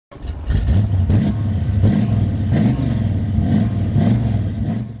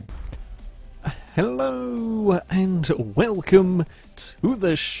Hello and welcome to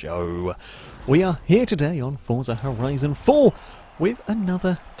the show. We are here today on Forza Horizon 4 with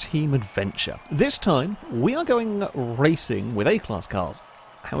another team adventure. This time we are going racing with A-Class cars.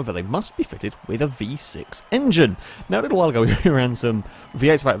 However, they must be fitted with a V6 engine. Now, a little while ago we ran some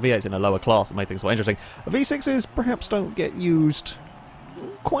V8s, in fact V8s in a lower class that made things quite interesting. V6s perhaps don't get used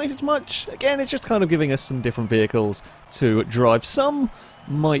quite as much. Again, it's just kind of giving us some different vehicles to drive. Some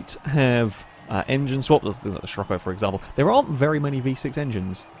might have engine swap, like the Scirocco for example. There aren't very many V6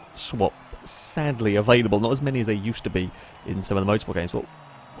 engines swap, sadly, available. Not as many as they used to be in some of the motorsport games. Well,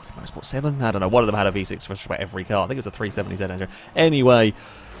 was it Motorsport 7? I don't know. One of them had a V6 for just about every car. I think it was a 370Z engine. Anyway,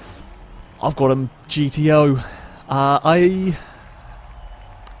 I've got a GTO. I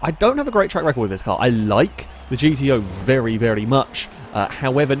don't have a great track record with this car. I like the GTO very, very much.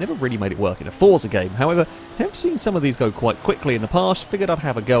 However, never really made it work in a Forza game. However, have seen some of these go quite quickly in the past. Figured I'd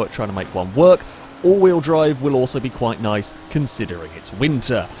have a go at trying to make one work. All-wheel drive will also be quite nice, considering it's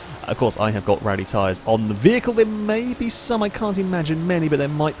winter. Of course, I have got rally tyres on the vehicle. There may be some, I can't imagine many, but there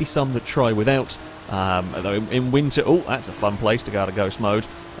might be some that try without. Although in winter, oh, that's a fun place to go out of ghost mode.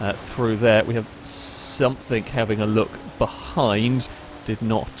 Through there, we have something having a look behind. Did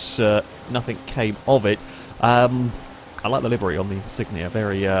not, nothing came of it. I like the livery on the insignia,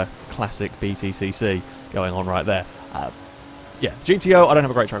 very classic BTCC going on right there. Yeah, GTO, I don't have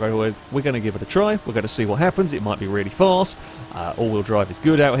a great track record with. We're going to give it a try. We're going to see what happens. It might be really fast. All-wheel drive is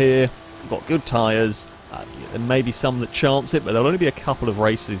good out here. We've got good tyres. There may be some that chance it, but there'll only be a couple of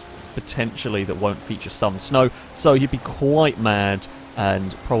races potentially that won't feature some snow. So you'd be quite mad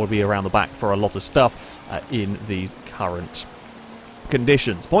and probably around the back for a lot of stuff in these current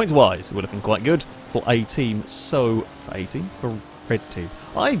conditions. Points-wise, we're looking quite good for a team. So, for red team.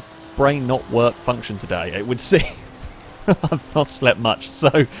 Brain not work function today, it would seem. I've not slept much, so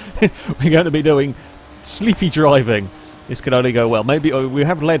we're going to be doing sleepy driving. This could only go well. Maybe we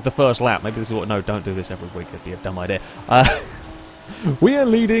have led the first lap. Maybe this is what. No, don't do this every week. It'd be a dumb idea. We are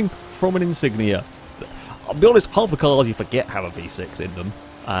leading from an Insignia. I'll be honest, half the cars you forget have a V6 in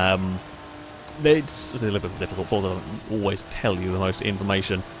them. It's a little bit difficult. Forza doesn't always tell you the most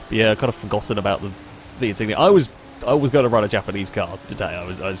information. But yeah, I've kind of forgotten about the Insignia. I was going to run a Japanese car today. I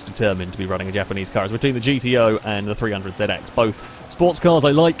was determined to be running a Japanese car. It's between the GTO and the 300ZX. Both sports cars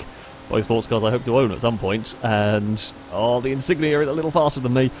I like. Both sports cars I hope to own at some point. And, the Insignia is a little faster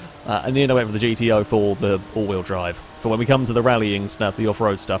than me. And then I went for the GTO for the all-wheel drive. For when we come to the rallying stuff, the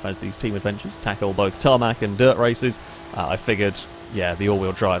off-road stuff, as these team adventures tackle both tarmac and dirt races, I figured, yeah, the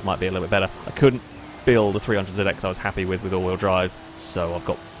all-wheel drive might be a little bit better. I couldn't build the 300ZX I was happy with all-wheel drive, so I've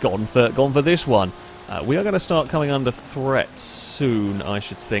gone for this one. We are going to start coming under threat soon, I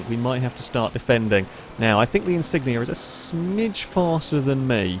should think. We might have to start defending. Now, I think the Insignia is a smidge faster than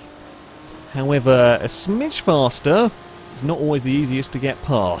me. However, a smidge faster is not always the easiest to get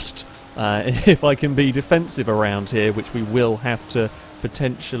past. If I can be defensive around here, which we will have to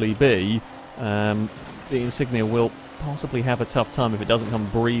potentially be, the Insignia will possibly have a tough time if it doesn't come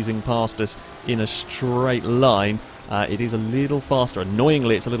breezing past us in a straight line. It is a little faster.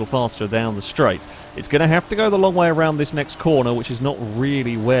 Annoyingly, it's a little faster down the straight. It's going to have to go the long way around this next corner, which is not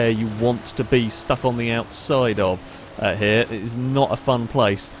really where you want to be stuck on the outside of here. It is not a fun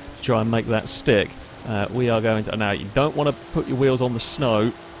place to try and make that stick. We are going to... Now, you don't want to put your wheels on the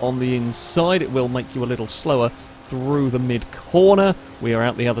snow. On the inside, it will make you a little slower through the mid-corner. We are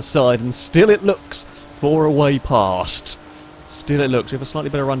out the other side, and still it looks for a way past. Still it looks. We have a slightly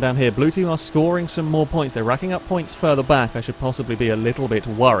better run down here. Blue team are scoring some more points. They're racking up points further back. I should possibly be a little bit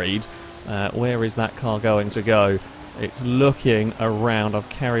worried. Where is that car going to go? It's looking around. I've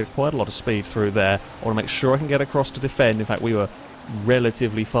carried quite a lot of speed through there. I want to make sure I can get across to defend. In fact, we were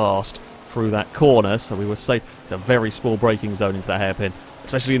relatively fast through that corner, so we were safe. It's a very small braking zone into that hairpin,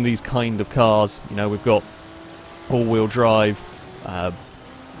 especially in these kind of cars. You know, we've got all-wheel drive, as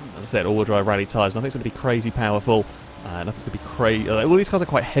I said, all-wheel drive rally tyres. Nothing's going to be crazy powerful. Nothing's going to be crazy. All these cars are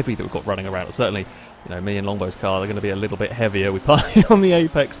quite heavy that we've got running around. Certainly, you know, me and Longbow's car, they're going to be a little bit heavier. We park on the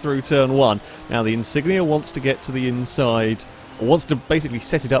apex through turn 1. Now, the Insignia wants to get to the inside, or wants to basically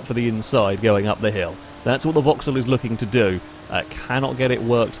set it up for the inside going up the hill. That's what the Vauxhall is looking to do. Cannot get it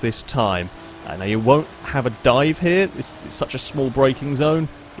worked this time. Now, you won't have a dive here. It's such a small braking zone.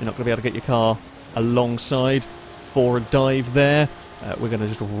 You're not going to be able to get your car alongside for a dive there. We're going to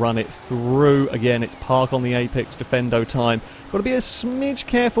just run it through. Again, it's park on the apex, defendo time. Got to be a smidge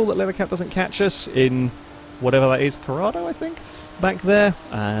careful that Leathercat doesn't catch us in whatever that is. Corrado, I think, back there.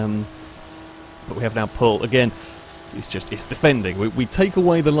 But we have now pull. Again, it's defending. We take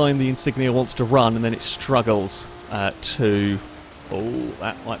away the line the Insignia wants to run, and then it struggles to... Oh,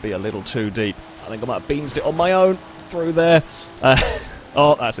 that might be a little too deep. I think I might have beansed it on my own through there.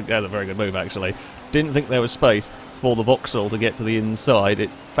 Oh, that's a very good move, actually. Didn't think there was space for the Vauxhall to get to the inside. It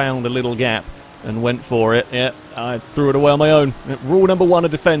found a little gap and went for it. Yeah, I threw it away on my own. Rule number 1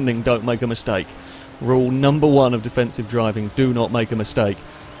 of defending, don't make a mistake. Rule number 1 of defensive driving, do not make a mistake.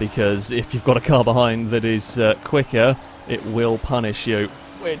 Because if you've got a car behind that is quicker, it will punish you.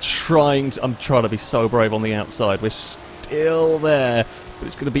 I'm trying to be so brave on the outside. We're still there. But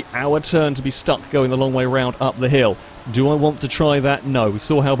it's going to be our turn to be stuck going the long way round up the hill. Do I want to try that? No. We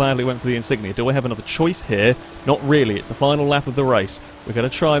saw how badly it went for the Insignia. Do I have another choice here? Not really. It's the final lap of the race. We're going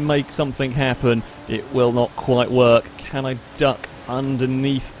to try and make something happen. It will not quite work. Can I duck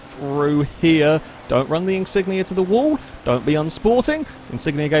underneath through here? Don't run the Insignia to the wall. Don't be unsporting.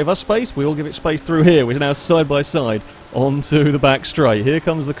 Insignia gave us space. We all give it space through here. We're now side by side onto the back straight. Here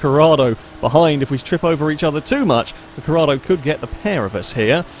comes the Corrado behind. If we trip over each other too much, the Corrado could get the pair of us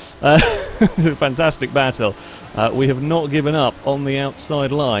here. It's a fantastic battle. We have not given up on the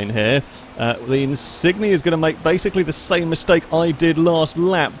outside line here. The Insignia is going to make basically the same mistake I did last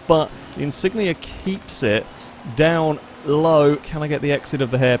lap, but the Insignia keeps it down low. Can I get the exit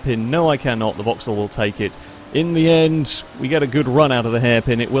of the hairpin? No, I cannot. The Vauxhall will take it. In the end, we get a good run out of the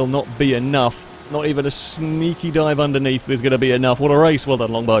hairpin. It will not be enough. Not even a sneaky dive underneath is going to be enough. What a race. Well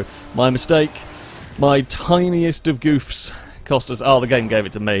done, Longbow. My mistake. My tiniest of goofs cost us... Oh, the game gave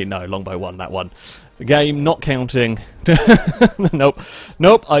it to me. No, Longbow won that one. The game not counting. Nope.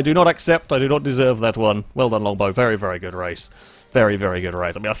 Nope, I do not accept. I do not deserve that one. Well done, Longbow. Very, very good race. Very, very good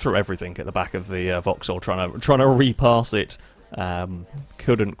race. I mean, I threw everything at the back of the Vauxhall trying to repass it.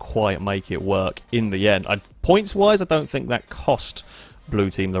 Couldn't quite make it work in the end. Points-wise, I don't think that cost Blue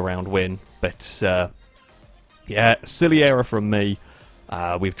Team the round win. But, yeah, silly error from me.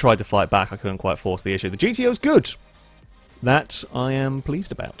 We've tried to fight back. I couldn't quite force the issue. The GTO's good. That I am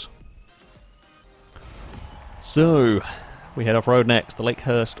pleased about. So, we head off-road next. The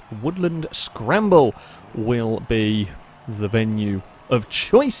Lakehurst Woodland Scramble will be the venue of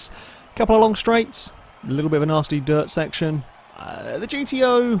choice. Couple of long straights, a little bit of a nasty dirt section. The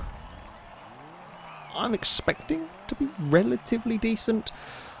GTO, I'm expecting to be relatively decent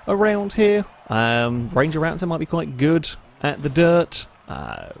around here. Ranger Raptor might be quite good at the dirt.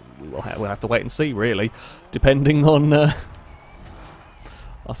 We'll have to wait and see, really, depending on.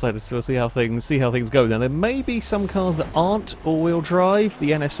 I'll say this. We'll see how things go. Now there may be some cars that aren't all-wheel drive.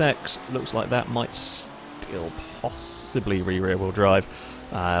 The NSX looks like that might still possibly be rear-wheel drive.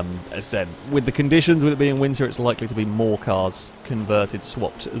 As I said, with the conditions, with it being winter, it's likely to be more cars converted,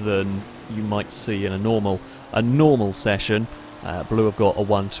 swapped than you might see in a normal session. Blue have got a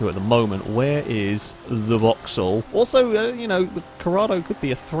 1-2 at the moment. Where is the Vauxhall? Also, you know, the Corrado could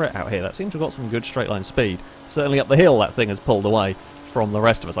be a threat out here. That seems to have got some good straight-line speed. Certainly up the hill, that thing has pulled away from the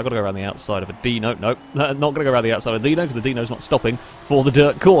rest of us. I've got to go around the outside of a Dino. Nope, not going to go around the outside of a Dino because the Dino's not stopping for the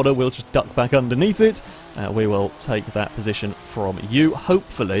dirt corner. We'll just duck back underneath it. We will take that position from you.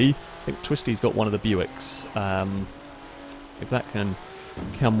 Hopefully, I think Twisty's got one of the Buicks. If that can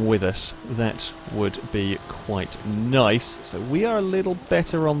come with us, that would be quite nice. So we are a little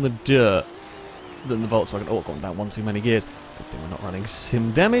better on the dirt than the Volkswagen. Oh, gone down one too many gears. Good thing we're not running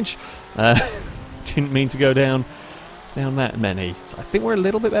sim damage. Didn't mean to go down that many. So I think we're a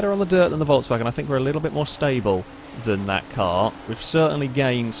little bit better on the dirt than the Volkswagen. I think we're a little bit more stable than that car. We've certainly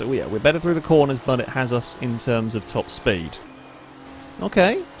gained, so yeah, we're better through the corners, but it has us in terms of top speed.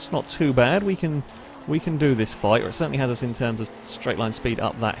 Okay, it's not too bad. We can do this fight, or it certainly has us in terms of straight line speed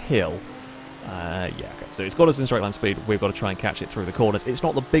up that hill. Yeah, okay, so it's got us in straight line speed. We've got to try and catch it through the corners. It's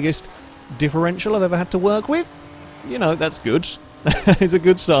not the biggest differential I've ever had to work with. You know, that's good. It's a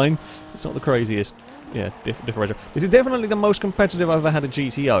good sign. It's not the craziest. Yeah, differential. This is definitely the most competitive I've ever had a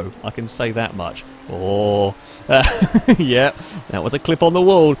GTO. I can say that much. Oh, yeah, that was a clip on the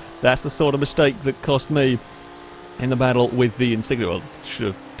wall. That's the sort of mistake that cost me in the battle with the Insignia. Well,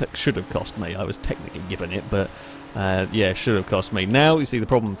 should have cost me. I was technically given it, but yeah, should have cost me. Now you see the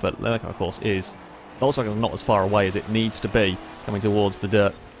problem for Lelica, of course, is Volkswagen not as far away as it needs to be coming towards the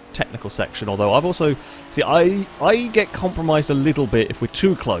dirt technical section. Although I've also I get compromised a little bit if we're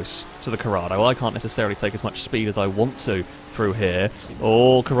too close to the Corrado. I can't necessarily take as much speed as I want to through here.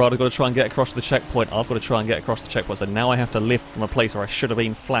 Oh, Corrado got to try and get across the checkpoint. I've got to try and get across the checkpoint. So now I have to lift from a place where I should have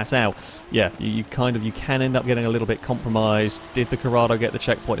been flat out. Yeah, you can end up getting a little bit compromised. Did the Corrado get the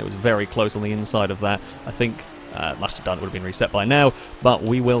checkpoint? It was very close on the inside of that. I think must have done. It would have been reset by now. But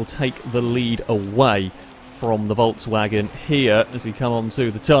we will take the lead away from the Volkswagen here as we come onto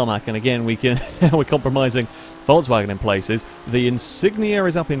the tarmac, and again now we're compromising Volkswagen in places. The Insignia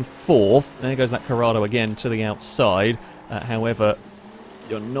is up in 4th. There goes that Corrado again to the outside. However,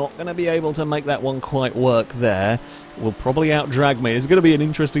 You're not going to be able to make that one quite work there. Will probably out-drag me. It's going to be an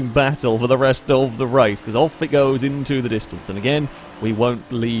interesting battle for the rest of the race, because off it goes into the distance. And again, we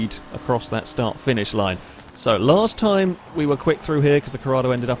won't lead across that start-finish line. So last time we were quick through here because the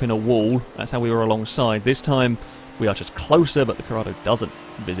Corrado ended up in a wall. That's how we were alongside. This time we are just closer, but the Corrado doesn't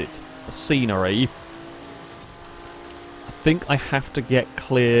visit the scenery. I think I have to get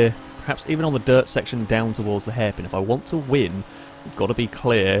clear, perhaps even on the dirt section down towards the hairpin. If I want to win, I've got to be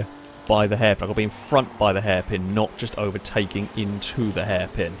clear by the hairpin. I've got to be in front by the hairpin, not just overtaking into the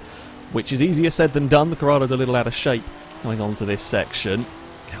hairpin, which is easier said than done. The Corrado's a little out of shape going on to this section.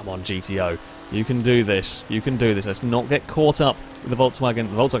 Come on, GTO. You can do this. You can do this. Let's not get caught up with the Volkswagen.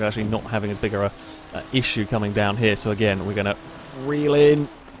 The Volkswagen actually not having as big a issue coming down here. So again, we're going to reel in.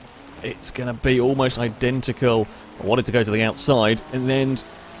 It's going to be almost identical. I wanted to go to the outside and then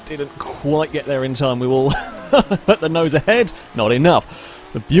didn't quite get there in time. We will put the nose ahead. Not enough.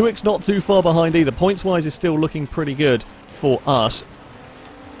 The Buick's not too far behind either. Points-wise is still looking pretty good for us.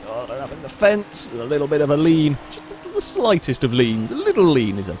 Up in the fence. A little bit of a lean. Just the slightest of leans. A little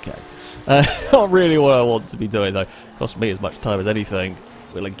lean is okay. Not really what I want to be doing, though. Cost me as much time as anything.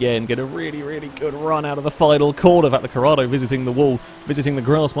 We'll again get a really, really good run out of the final corner. In fact, the Corrado visiting the wall, visiting the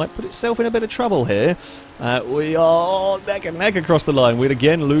grass, might put itself in a bit of trouble here. We are neck and neck across the line. We'd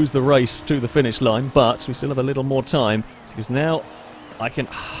again lose the race to the finish line, but we still have a little more time, because now I can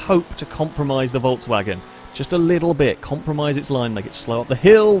hope to compromise the Volkswagen. Just a little bit. Compromise its line, make it slow up the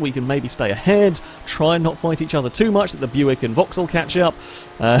hill. We can maybe stay ahead. Try and not fight each other too much, that the Buick and Vauxhall catch up.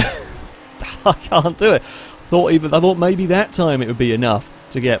 I can't do it. I thought maybe that time it would be enough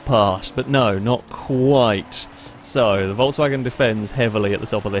to get past, but no, not quite. So the Volkswagen defends heavily at the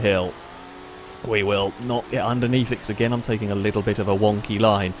top of the hill. We will not get underneath it, because again I'm taking a little bit of a wonky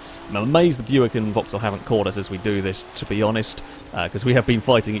line. I'm amazed the Buick and Vauxhall haven't caught us as we do this, to be honest, because we have been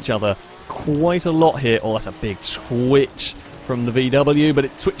fighting each other quite a lot here. Oh, that's a big twitch from the VW, but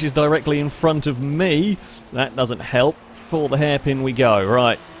it twitches directly in front of me. That doesn't help. For the hairpin we go.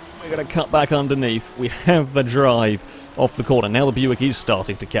 Right. We're going to cut back underneath. We have the drive off the corner. Now the Buick is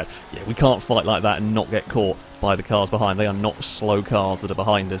starting to catch. Yeah, we can't fight like that and not get caught by the cars behind. They are not slow cars that are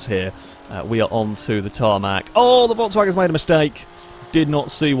behind us here. We are on to the tarmac. Oh, the Volkswagen's made a mistake. Did not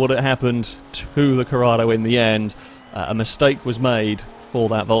see what had happened to the Corrado in the end. A mistake was made for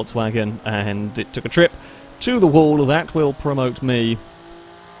that Volkswagen, and it took a trip to the wall. That will promote me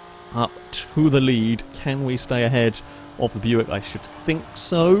up to the lead. Can we stay ahead of the Buick? I should think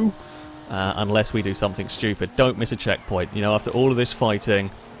so, unless we do something stupid. Don't miss a checkpoint. You know, after all of this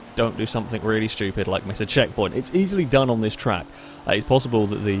fighting, don't do something really stupid like miss a checkpoint. It's easily done on this track. It's possible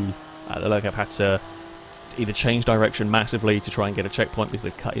that the Locap had to either change direction massively to try and get a checkpoint because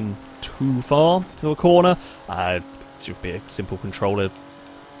they've cut in too far to a corner. It should be a simple controller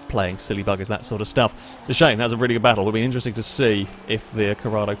playing silly buggers, that sort of stuff. It's a shame. That was a really good battle. It would be interesting to see if the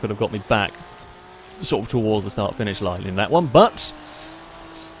Corrado could have got me back sort of towards the start-finish line in that one, but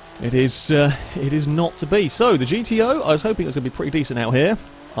it is not to be. So the GTO, I was hoping it was going to be pretty decent out here.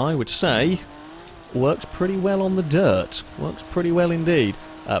 I would say works pretty well on the dirt. Works pretty well indeed.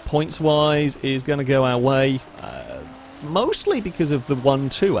 Points-wise is going to go our way, mostly because of the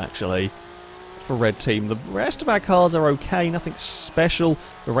 1-2 actually for Red Team. The rest of our cars are okay, nothing special.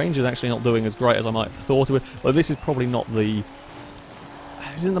 The range is actually not doing as great as I might have thought it would. Well, this is probably not the...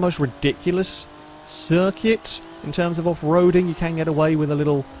 This isn't the most ridiculous circuit in terms of off-roading. You can get away with a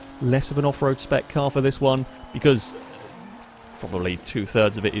little less of an off-road spec car for this one, because probably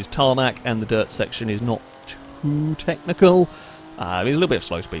 2/3 of it is tarmac and the dirt section is not too technical. There's a little bit of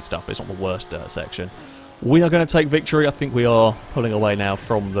slow speed stuff, but it's not the worst dirt section. We are going to take victory. I think we are pulling away now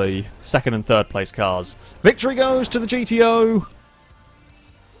from the second and third place cars. Victory goes to the GTO.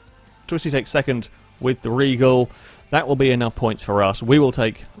 Twisty takes second with the Regal. That will be enough points for us. We will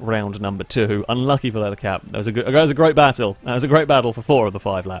take round number 2. Unlucky for Leathercap. That was a great battle. That was a great battle for 4 of the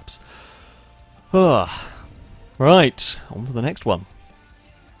 5 laps. Right, on to the next one.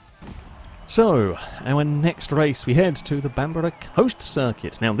 So, our next race, we head to the Bambara Coast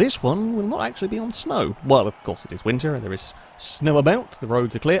Circuit. Now, this one will not actually be on snow. Well, of course, it is winter, and there is snow about. The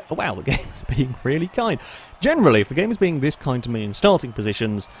roads are clear. Oh, wow, the game is being really kind. Generally, if the game is being this kind to me in starting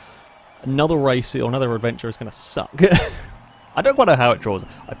positions, another race or another adventure is going to suck. I don't quite know how it draws.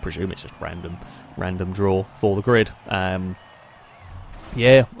 I presume it's just random draw for the grid.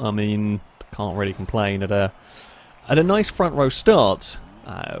 Yeah, I mean, can't really complain. At a nice front row start,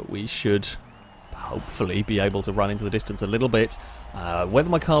 we should hopefully be able to run into the distance a little bit. Whether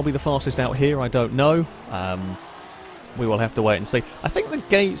my car will be the fastest out here, I don't know. We will have to wait and see. I think the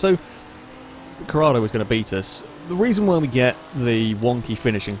gate... So, the Corrado was going to beat us. the reason why we get the wonky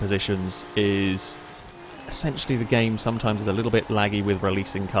finishing positions is essentially the game sometimes is a little bit laggy with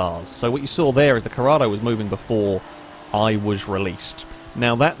releasing cars. So what you saw there is the Corrado was moving before I was released.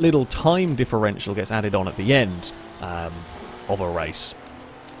 Now that little time differential gets added on at the end of a race,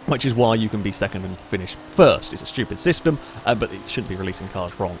 which is why you can be second and finish first. It's a stupid system, but it shouldn't be releasing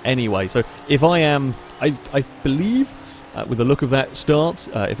cars wrong anyway. So if I am, I believe, with the look of that start,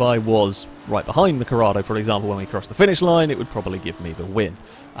 if I was right behind the Corrado, for example, when we crossed the finish line, it would probably give me the win.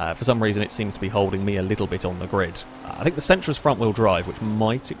 For some reason, it seems to be holding me a little bit on the grid. I think the Sentra's front-wheel drive, which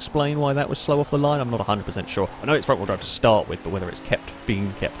might explain why that was slow off the line. I'm not 100% sure. I know it's front-wheel drive to start with, but whether it's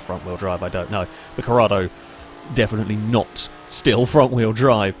being kept front-wheel drive, I don't know. The Corrado, definitely not still front-wheel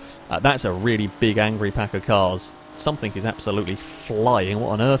drive. That's a really big, angry pack of cars. Something is absolutely flying. What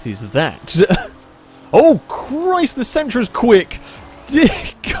on earth is that? Oh, Christ, the Sentra's quick! Dear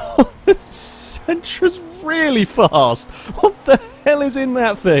God, the Sentra's really fast! What the hell is in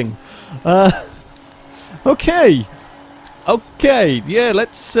that thing? Okay, yeah,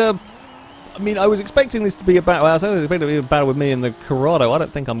 let's... I mean, I was expecting this to be a battle. I was expecting it to be a battle with me and the Corrado. I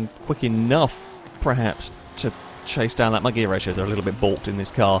don't think I'm quick enough, perhaps, to chase down that. My gear ratios are a little bit balked in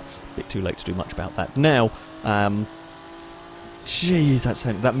this car. A bit too late to do much about that now. Jeez,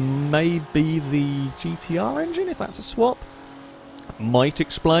 that may be the GTR engine, if that's a swap. Might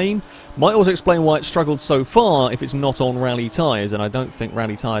explain. Might also explain why it struggled so far if it's not on rally tyres, and I don't think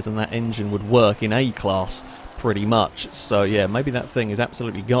rally tyres and that engine would work in A-class pretty much. So yeah, maybe that thing is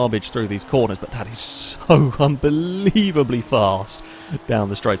absolutely garbage through these corners, but that is so unbelievably fast down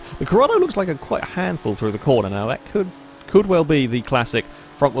the straights. The Corrado looks like quite a handful through the corner. Now that could well be the classic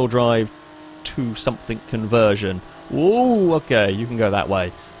front-wheel drive to something conversion. Whoa, okay, you can go that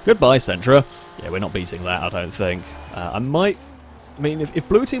way. Goodbye, Sentra. Yeah, we're not beating that, I don't think. I mean, if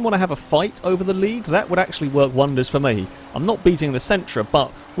Blue Team want to have a fight over the lead, that would actually work wonders for me. I'm not beating the Sentra,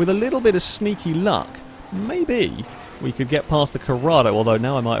 but with a little bit of sneaky luck, maybe we could get past the Corrado, although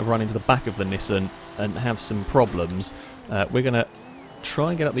now I might have run into the back of the Nissan and have some problems. We're going to try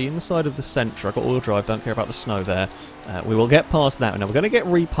and get up the inside of the Sentra. I've got all-wheel drive, don't care about the snow there. We will get past that. Now we're going to get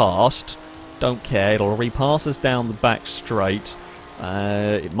repassed. Don't care, it'll repass us down the back straight.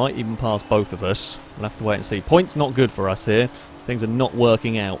 It might even pass both of us. We'll have to wait and see. Points not good for us here. Things are not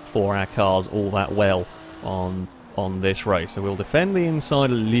working out for our cars all that well on this race. So we'll defend the inside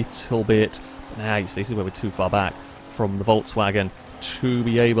a little bit. But now you see, this is where we're too far back from the Volkswagen to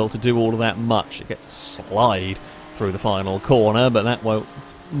be able to do all of that much. It gets a slide through the final corner, but that won't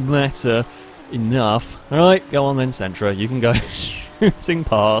matter enough. Alright, go on then, Sentra. You can go shooting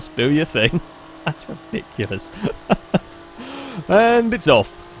past, do your thing. That's ridiculous. And it's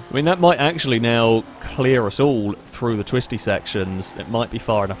off. I mean, that might actually now clear us all through the twisty sections. It might be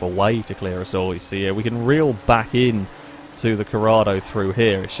far enough away to clear us all. You see, we can reel back in to the Corrado through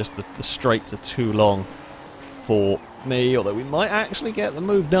here. It's just that the straights are too long for me, although we might actually get the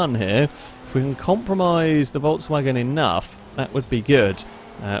move done here. If we can compromise the Volkswagen enough, that would be good.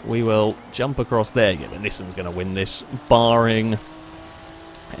 We will jump across there. Yeah, the Nissan's going to win this, barring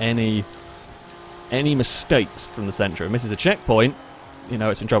any mistakes from the Sentra. It misses a checkpoint, you know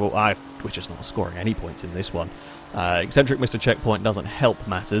it's in trouble. We're just not scoring any points in this one. Eccentric missed a checkpoint, doesn't help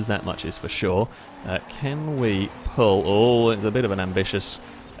matters, that much is for sure. Can we pull? Oh, it's a bit of an ambitious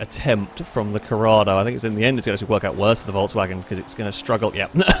attempt from the Corrado. I think it's in the end it's going to work out worse for the Volkswagen because it's going to struggle. Yeah,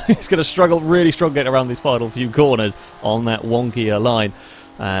 it's going to really struggle getting around these final few corners on that wonkier line.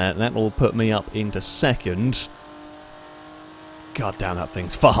 That will put me up into second. God damn, that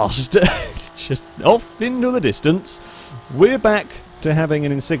thing's fast. It's just off into the distance. We're back to having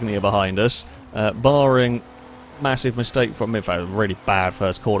an insignia behind us, barring massive mistake from me. In fact, a really bad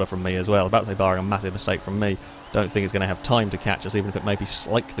first corner from me as well. About to say barring a massive mistake from me. Don't think it's going to have time to catch us, even if it may be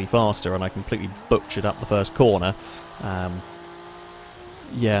slightly faster, and I completely butchered up the first corner.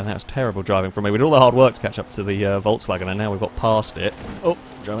 Yeah, that was terrible driving from me. We did all the hard work to catch up to the Volkswagen, and now we've got past it. Oh,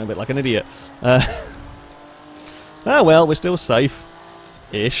 driving a bit like an idiot. Ah, well, we're still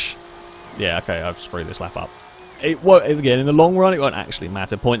safe-ish. Yeah, okay, I've screwed this lap up. It won't, again, in the long run, it won't actually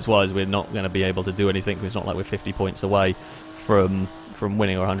matter. Points-wise, we're not going to be able to do anything. It's not like we're 50 points away from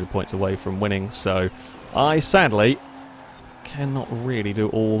winning or 100 points away from winning. So I, sadly, cannot really do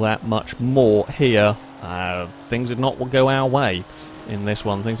all that much more here. Things did not go our way in this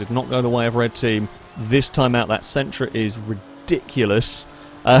one. Things did not go the way of Red Team. This time out, that Sentra is ridiculous.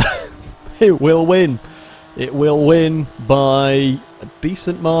 It will win. It will win by a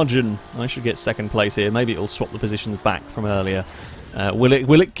decent margin. I should get second place here. Maybe it'll swap the positions back from earlier. Will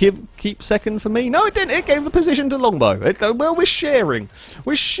it keep second for me? No, it didn't. It gave the position to Longbow. Well, we're sharing.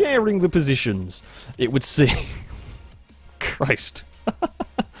 We're sharing the positions, it would seem. Christ.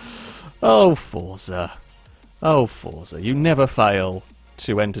 Oh, Forza. Oh, Forza. You never fail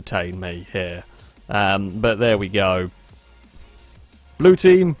to entertain me here. But there we go. Blue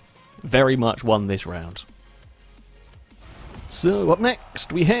team very much won this round. So up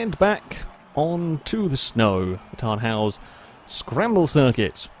next, we head back on to the snow. The Tarnhouse Scramble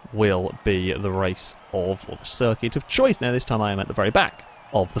Circuit will be the race of, or the circuit of choice. Now this time I am at the very back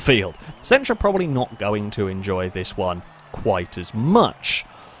of the field. Sentra probably not going to enjoy this one quite as much.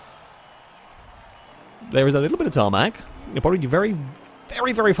 There is a little bit of tarmac. You'll probably be very,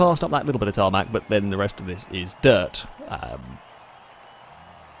 very, very fast up that little bit of tarmac, but then the rest of this is dirt.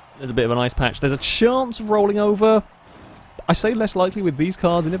 There's a bit of an ice patch. There's a chance of rolling over. I say less likely with these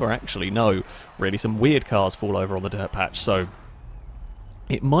cars. I never actually know. Really, some weird cars fall over on the dirt patch, so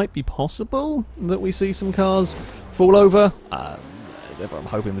it might be possible that we see some cars fall over. As ever, I'm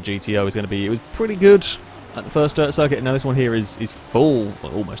hoping the GTO is going to be... It was pretty good at the first dirt circuit. Now this one here is full,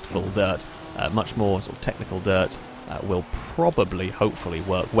 well, almost full dirt. Much more sort of technical dirt. Will probably, hopefully,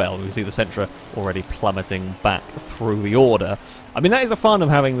 work well. We can see the Sentra already plummeting back through the order. I mean, that is the fun of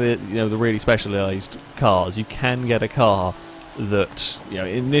having the the really specialised cars. You can get a car that,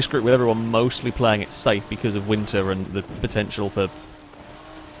 in this group with everyone mostly playing it safe because of winter and the potential for,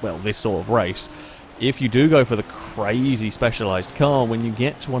 well, this sort of race. If you do go for the crazy specialised car, when you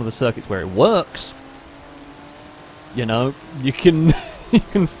get to one of the circuits where it works, you can... You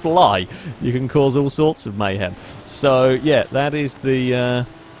can fly. You can cause all sorts of mayhem. So yeah, that is the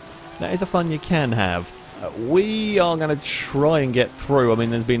fun you can have. We are going to try and get through. I mean,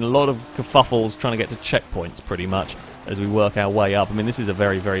 there's been a lot of kerfuffles trying to get to checkpoints, pretty much, as we work our way up. I mean, this is a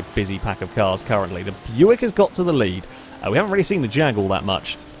very, very busy pack of cars currently. The Buick has got to the lead. We haven't really seen the Jag all that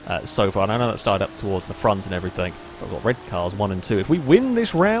much so far. And I know that started up towards the front and everything. But we've got red cars 1 and 2. If we win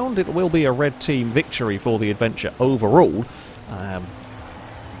this round, it will be a red team victory for the adventure overall.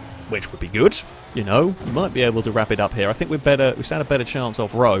 Which would be good, we might be able to wrap it up here. I think we stand a better chance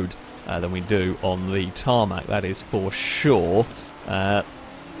off-road than we do on the tarmac, that is for sure. Longbow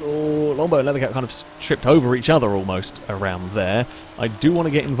and Leathercat kind of tripped over each other almost around there. I do want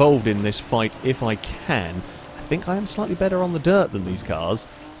to get involved in this fight if I can. I think I am slightly better on the dirt than these cars.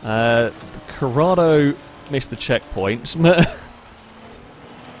 Corrado missed the checkpoint.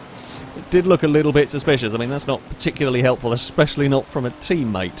 It did look a little bit suspicious. I mean, that's not particularly helpful, especially not from a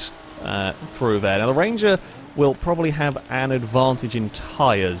teammate through there. Now, the Ranger will probably have an advantage in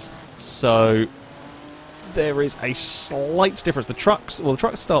tyres, so there is a slight difference. The trucks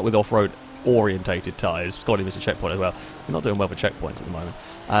start with off-road orientated tyres. Scotty missed a checkpoint as well. We're not doing well for checkpoints at the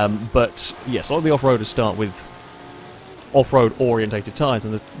moment. But yes, a lot of the off-roaders start with off-road orientated tyres,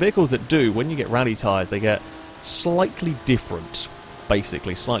 and the vehicles that do, when you get rally tyres, they get slightly different.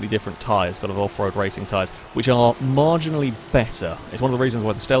 Basically, slightly different tyres, kind of off-road racing tyres, which are marginally better. It's one of the reasons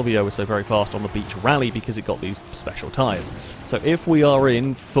why the Stelvio is so very fast on the beach rally, because it got these special tyres. So if we are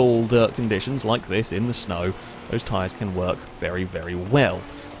in full dirt conditions like this in the snow, those tyres can work very, very well.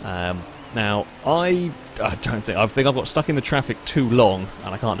 Now, I think I've got stuck in the traffic too long,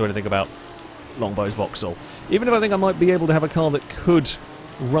 and I can't do anything about Longbow's Vauxhall. Even if I think I might be able to have a car that could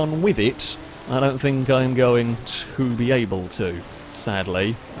run with it, I don't think I'm going to be able to.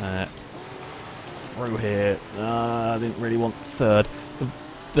 Sadly, through here, I didn't really want third.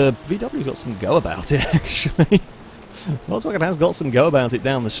 The VW's got some go about it, actually. Volkswagen has got some go about it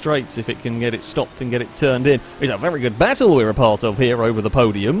down the straights if it can get it stopped and get it turned in. It's a very good battle we're a part of here over the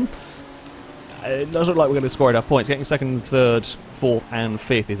podium. It does look like we're going to score enough points. Getting second, third, fourth and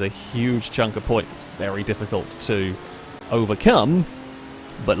fifth is a huge chunk of points. It's very difficult to overcome.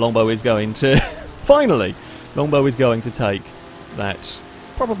 But Longbow is going to... Finally! Longbow is going to take that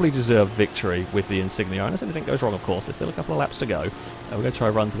probably deserved victory with the Insignia. Unless anything goes wrong, of course. There's still a couple of laps to go. We're going to try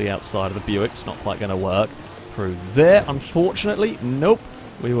a run to the outside of the Buick. It's not quite going to work. Through there, unfortunately, nope.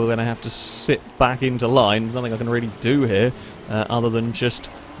 We were going to have to sit back into line. There's nothing I can really do here other than just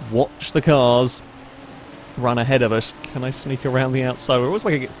watch the cars run ahead of us. Can I sneak around the outside? We're always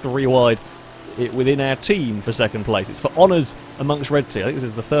going to get 3 wide within our team for second place. It's for honours amongst red team. I think this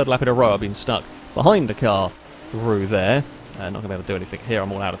is the 3rd lap in a row I've been stuck behind a car through there. Not going to be able to do anything here.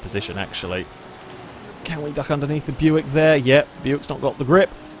 I'm all out of position, actually. Can we duck underneath the Buick there? Yep, Buick's not got the grip.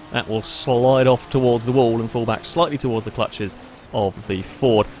 That will slide off towards the wall and fall back slightly towards the clutches of the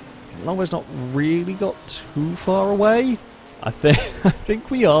Ford. Longbow's not really got too far away. I think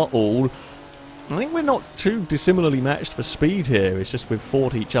we are all... I think we're not too dissimilarly matched for speed here. It's just we've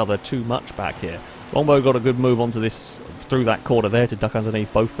fought each other too much back here. Longbow got a good move onto this, through that corner there to duck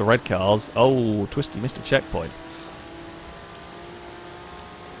underneath both the red cars. Oh, Twisty missed a checkpoint.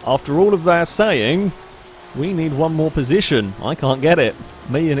 After all of that saying, We need one more position. I can't get it.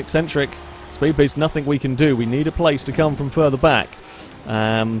 Me and Eccentric. Speed Beast, nothing we can do. We need a place to come from further back.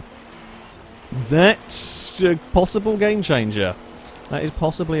 That's a possible game changer. That is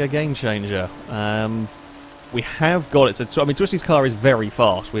possibly a game changer. We have got it. So, I mean, Twisty's car is very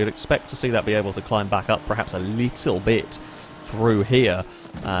fast. We would expect to see that be able to climb back up perhaps a little bit through here.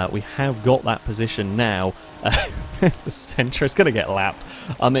 We have got that position now. The Sentra is going to get lapped.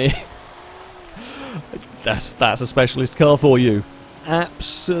 I mean, that's a specialist car for you.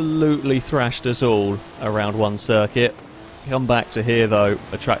 Absolutely thrashed us all around one circuit. Come back to here, though,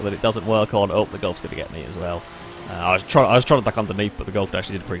 a track that it doesn't work on. Oh, the Golf's going to get me as well. I was trying to duck underneath, but the Golf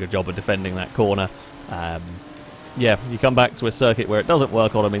actually did a pretty good job of defending that corner. Yeah, you come back to a circuit where it doesn't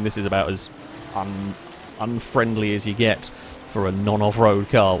work on. I mean, this is about as unfriendly as you get for a non-off-road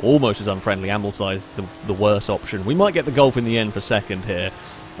car. Almost as unfriendly. Ambleside's the worst option. We might get the Golf in the end for second here.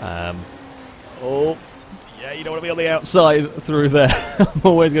 Oh, yeah, you don't want to be on the outside through there. I'm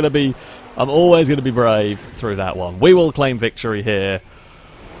always going to be brave through that one. We will claim victory here.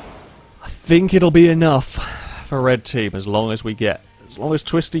 I think it'll be enough for Red Team as long as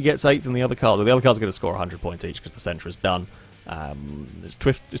Twisty gets 8th and the other car. The other car's going to score 100 points each because the Sentra's done. As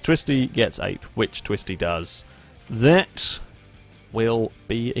Twisty gets 8th, which Twisty does, that will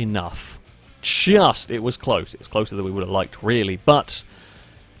be enough. It was close. It was closer than we would have liked, really, but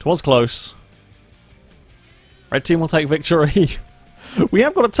it was close. Red Team will take victory. We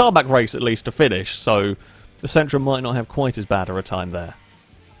have got a tarmac race at least to finish, so the Sentra might not have quite as bad a time there.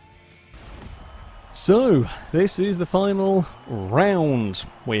 So, this is the final round.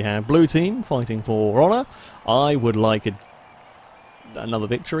 We have Blue Team fighting for honour. I would like another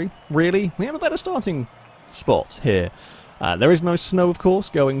victory, really. We have a better starting spot here. There is no snow, of course,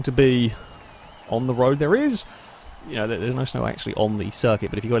 going to be on the road. There is, there's no snow actually on the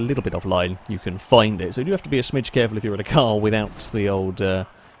circuit, but if you go a little bit offline, you can find it. So you do have to be a smidge careful if you're in a car without the old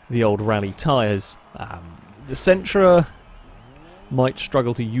rally tyres. The Sentra might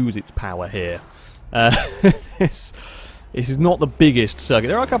struggle to use its power here. This is not the biggest circuit.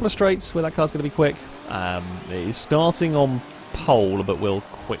 There are a couple of straights where that car's going to be quick. It is starting on pole, but will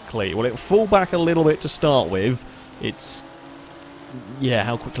it'll fall back a little bit to start with. It's, yeah,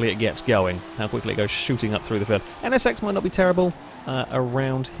 how quickly it gets going, how quickly it goes shooting up through the field. NSX might not be terrible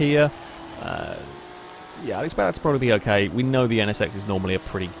around here. Yeah, I'd expect that to probably be okay. We know the NSX is normally a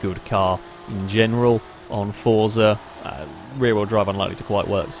pretty good car in general on Forza. Rear-wheel drive unlikely to quite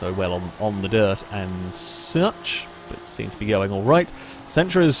work so well on the dirt and such, but it seems to be going all right.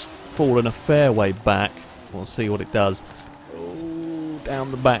 Sentra's fallen a fair way back. We'll see what it does. Oh,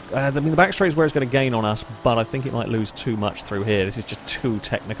 down the back. I mean, the back straight is where it's going to gain on us, but I think it might lose too much through here. This is just too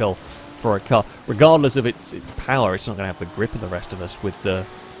technical for a car. Regardless of its power, it's not going to have the grip of the rest of us with the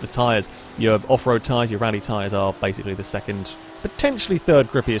tyres. Your off-road tyres, your rally tyres are basically the second, potentially third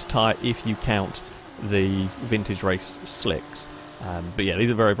grippiest tyre if you count the vintage race slicks. But yeah,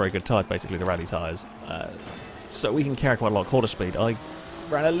 these are very, very good tyres, basically the rally tyres. So we can carry quite a lot of quarter speed. I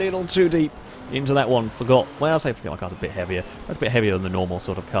ran a little too deep into that one. Well, I say forget, my car's a bit heavier. That's a bit heavier than the normal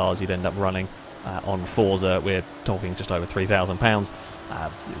sort of cars you'd end up running on Forza. We're talking just over £3,000.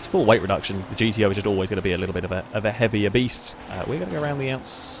 It's full weight reduction. The GTO is just always going to be a little bit of a heavier beast. We're going to go around the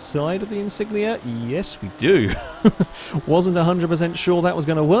outside of the Insignia. Yes, we do. Wasn't 100% sure that was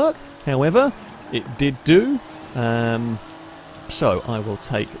going to work. However, it did do. So I will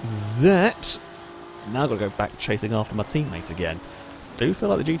take that. Now I've got to go back chasing after my teammate again. I do feel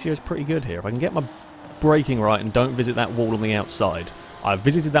like the GTO is pretty good here. If I can get my braking right and don't visit that wall on the outside. I've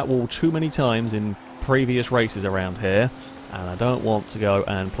visited that wall too many times in previous races around here, and I don't want to go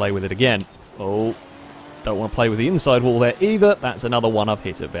and play with it again. Oh, don't want to play with the inside wall there either. That's another one I've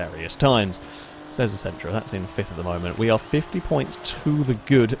hit at various times. Says the Sentra, that's in 5th at the moment. We are 50 points to the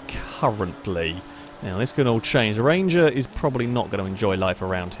good currently. Now this can all change. The Ranger is probably not going to enjoy life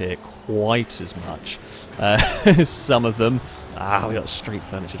around here quite as much as some of them. We got street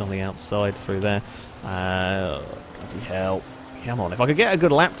furniture on the outside through there. Bloody hell. Come on, if I could get a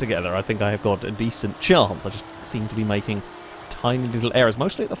good lap together, I think I have got a decent chance. I just seem to be making tiny little errors,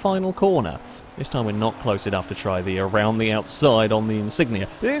 mostly at the final corner. This time we're not close enough to try the around the outside on the Insignia.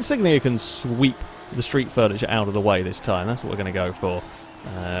 The Insignia can sweep the street furniture out of the way this time. That's what we're going to go for.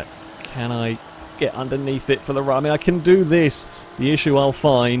 Can I get underneath it for the run? I mean, I can do this. The issue I'll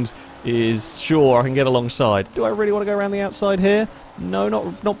find is, sure, I can get alongside. Do I really want to go around the outside here? No,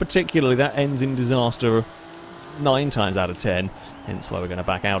 not particularly. That ends in disaster 9 times out of 10. Hence why we're going to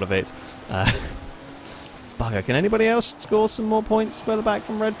back out of it. Bugger, can anybody else score some more points further back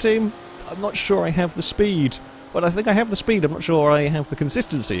from Red Team? I'm not sure I have the speed. Well, I think I have the speed. I'm not sure I have the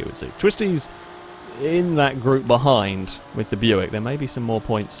consistency, it would seem. Twisty's in that group behind with the Buick. There may be some more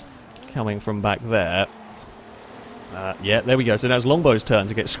points coming from back there. Yeah, there we go. So now it's Longbow's turn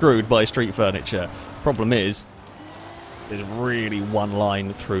to get screwed by street furniture. Problem is, there's really one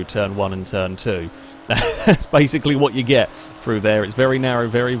line through turn 1 and turn 2. That's basically what you get through there. It's very narrow,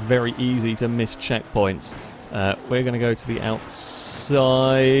 very, very easy to miss checkpoints. We're going to go to the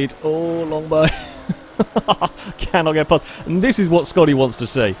outside. Oh, Longbow. Cannot get past. And this is what Scotty wants to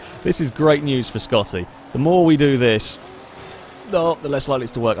see. This is great news for Scotty. The more we do this, the less likely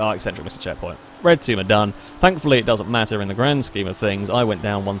it's to work. Oh, eccentric missed a checkpoint. Red team are done. Thankfully, it doesn't matter in the grand scheme of things. I went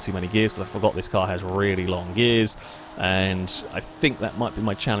down one too many gears because I forgot this car has really long gears. And I think that might be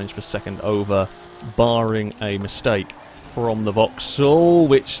my challenge for second over, barring a mistake from the Vauxhall,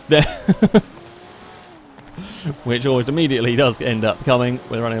 which which almost immediately does end up coming.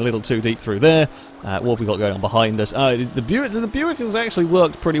 We're running a little too deep through there. What have we got going on behind us? The Buick has actually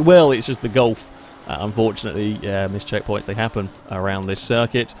worked pretty well. It's just the Golf. Unfortunately, missed checkpoints, they happen around this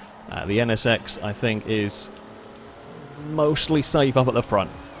circuit. The NSX, I think, is mostly safe up at the front.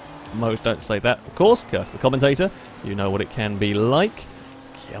 Most don't say that, of course. Curse the commentator. You know what it can be like.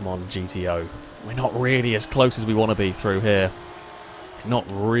 Come on, GTO. We're not really as close as we want to be through here. Not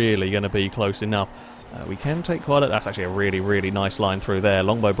really going to be close enough. We can take quite a... That's actually a really, really nice line through there.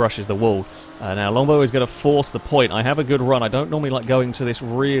 Longbow brushes the wall. Now, Longbow is going to force the point. I have a good run. I don't normally like going to this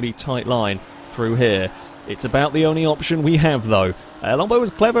really tight line through here. It's about the only option we have, though. Longbow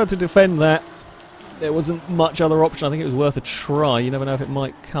was clever to defend that. There wasn't much other option. I think it was worth a try. You never know if it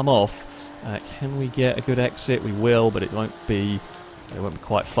might come off. Can we get a good exit? We will, but it won't be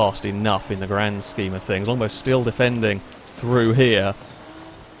quite fast enough in the grand scheme of things. Longbow still defending through here.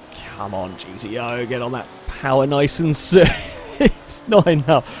 Come on, GTO, get on that power nice and soon. It's not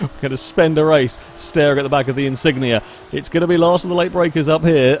enough. We're going to spend a race staring at the back of the Insignia. It's going to be last of the late breakers up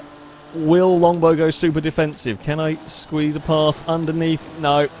here. Will Longbow go super defensive? Can I squeeze a pass underneath?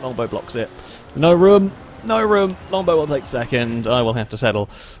 No, Longbow blocks it. No room, no room. Longbow will take second. I will have to settle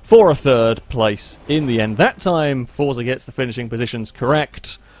for a third place in the end. That time, Forza gets the finishing positions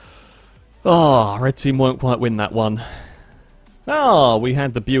correct. Ah, red team won't quite win that one. Ah, we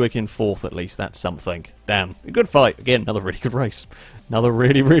had the Buick in fourth at least. That's something. Damn. A good fight. Again, another really good race. Another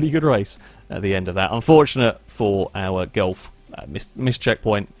really, really good race at the end of that. Unfortunate for our Golf. Missed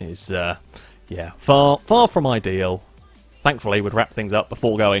checkpoint is, yeah, far from ideal. Thankfully, we'd wrap things up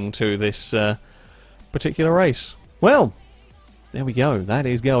before going to this particular race. Well, there we go. That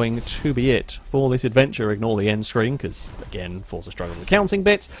is going to be it for this adventure. Ignore the end screen, because, again, Forza struggles with the counting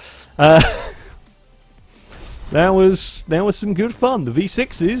bits. That was some good fun. The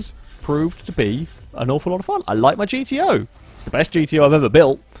V6's proved to be an awful lot of fun. I like my GTO. It's the best GTO I've ever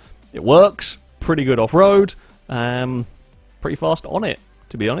built. It works. Pretty good off-road. Pretty fast on it,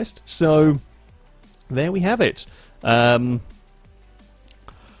 to be honest. So, there we have it. That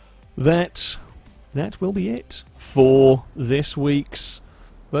will be it for this week's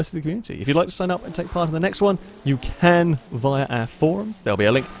Versus the Community. If you'd like to sign up and take part in the next one, you can via our forums. There'll be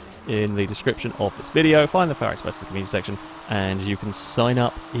a link in the description of this video. Find the FailRace Versus the Community section, and you can sign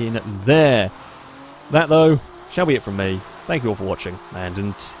up in there. That, though, shall be it from me. Thank you all for watching, and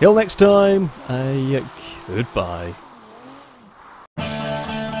until next time, a goodbye.